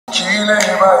Key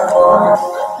lane by morning.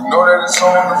 You know that it's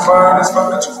on the finest,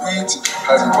 my bitch with it.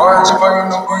 Has you watch if I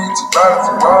ain't no with it, riding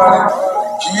for riding.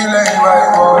 Key lane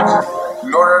by morning.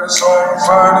 You know that it's on the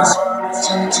finest.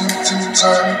 Turn.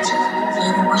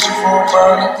 People wishing for a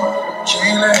body.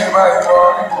 Key lane by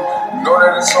morning. You know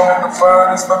that it's on the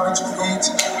finest, my bitch with it.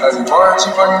 Has you watch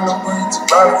if I ain't no with it,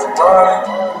 riding for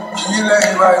riding. Key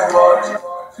lane by morning.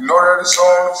 You know that it's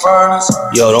on the finest.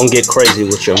 Yo, don't get crazy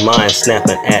with your mind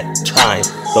snapping at time.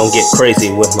 Don't get crazy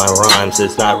with my rhymes.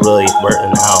 It's not really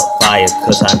burning out fire,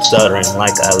 cause I'm stuttering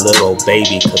like a little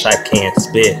baby, cause I can't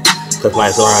spit. Cause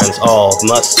my rhymes all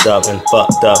mussed up and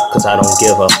fucked up, cause I don't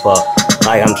give a fuck.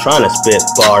 Like I'm trying to spit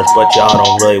bars, but y'all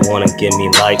don't really wanna give me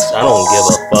likes. I don't give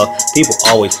a fuck. People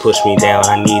always push me down,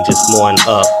 I need just more and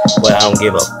up. But I don't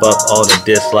give a fuck all the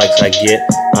dislikes I get.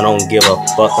 I don't give a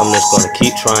fuck, I'm just gonna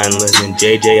keep trying. Living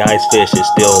JJ Ice Fish is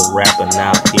still rapping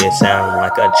out here, sounding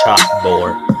like a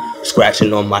chalkboard.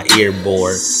 Scratching on my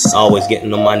earboard, always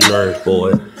getting on my nerves,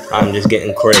 boy. I'm just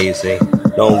getting crazy.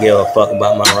 Don't give a fuck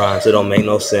about my rhymes, it don't make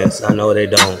no sense. I know they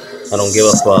don't. I don't give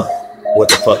a fuck what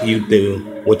the fuck you do,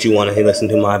 what you wanna listen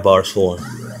to my bars for.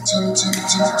 People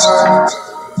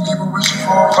wishing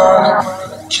for a body.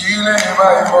 Key lane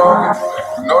by morning.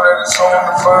 You know that it's on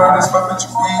the finest, my bitch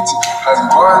with it. Has you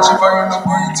watch if I ain't no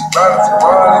with it, riding for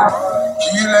riding.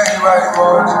 Key lane by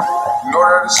morning. You know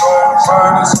that it's on the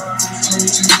finest.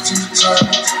 Turn.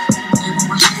 People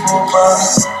wishing for a body.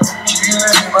 Key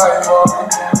lane by morning.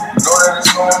 You know that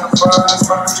it's on the finest,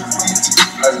 my bitch with it.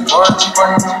 Has you watch if I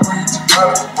ain't no with it,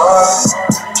 riding for riding.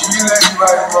 Key lane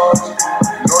by morning.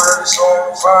 You know that it's on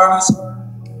the finest.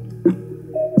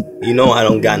 You know I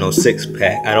don't got no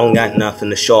six-pack. I don't got nothing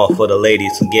to show off for the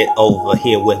ladies to get over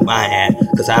here with my hat.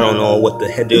 Cause I don't know what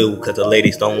to do, cause the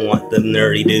ladies don't want the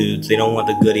nerdy dudes. They don't want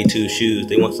the goody two-shoes.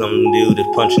 They want some dude that's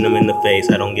punching them in the face.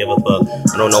 I don't give a fuck.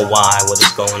 I don't know why, what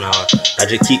is going on. I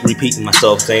just keep repeating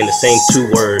myself, saying the same two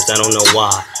words. I don't know why.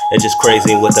 It's just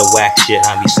crazy with the whack shit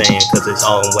I be saying, cause it's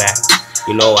all whack.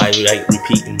 You know I like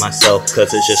repeating myself,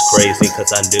 cause it's just crazy,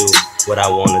 cause I do what I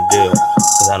wanna do,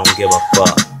 cause I don't give a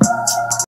fuck.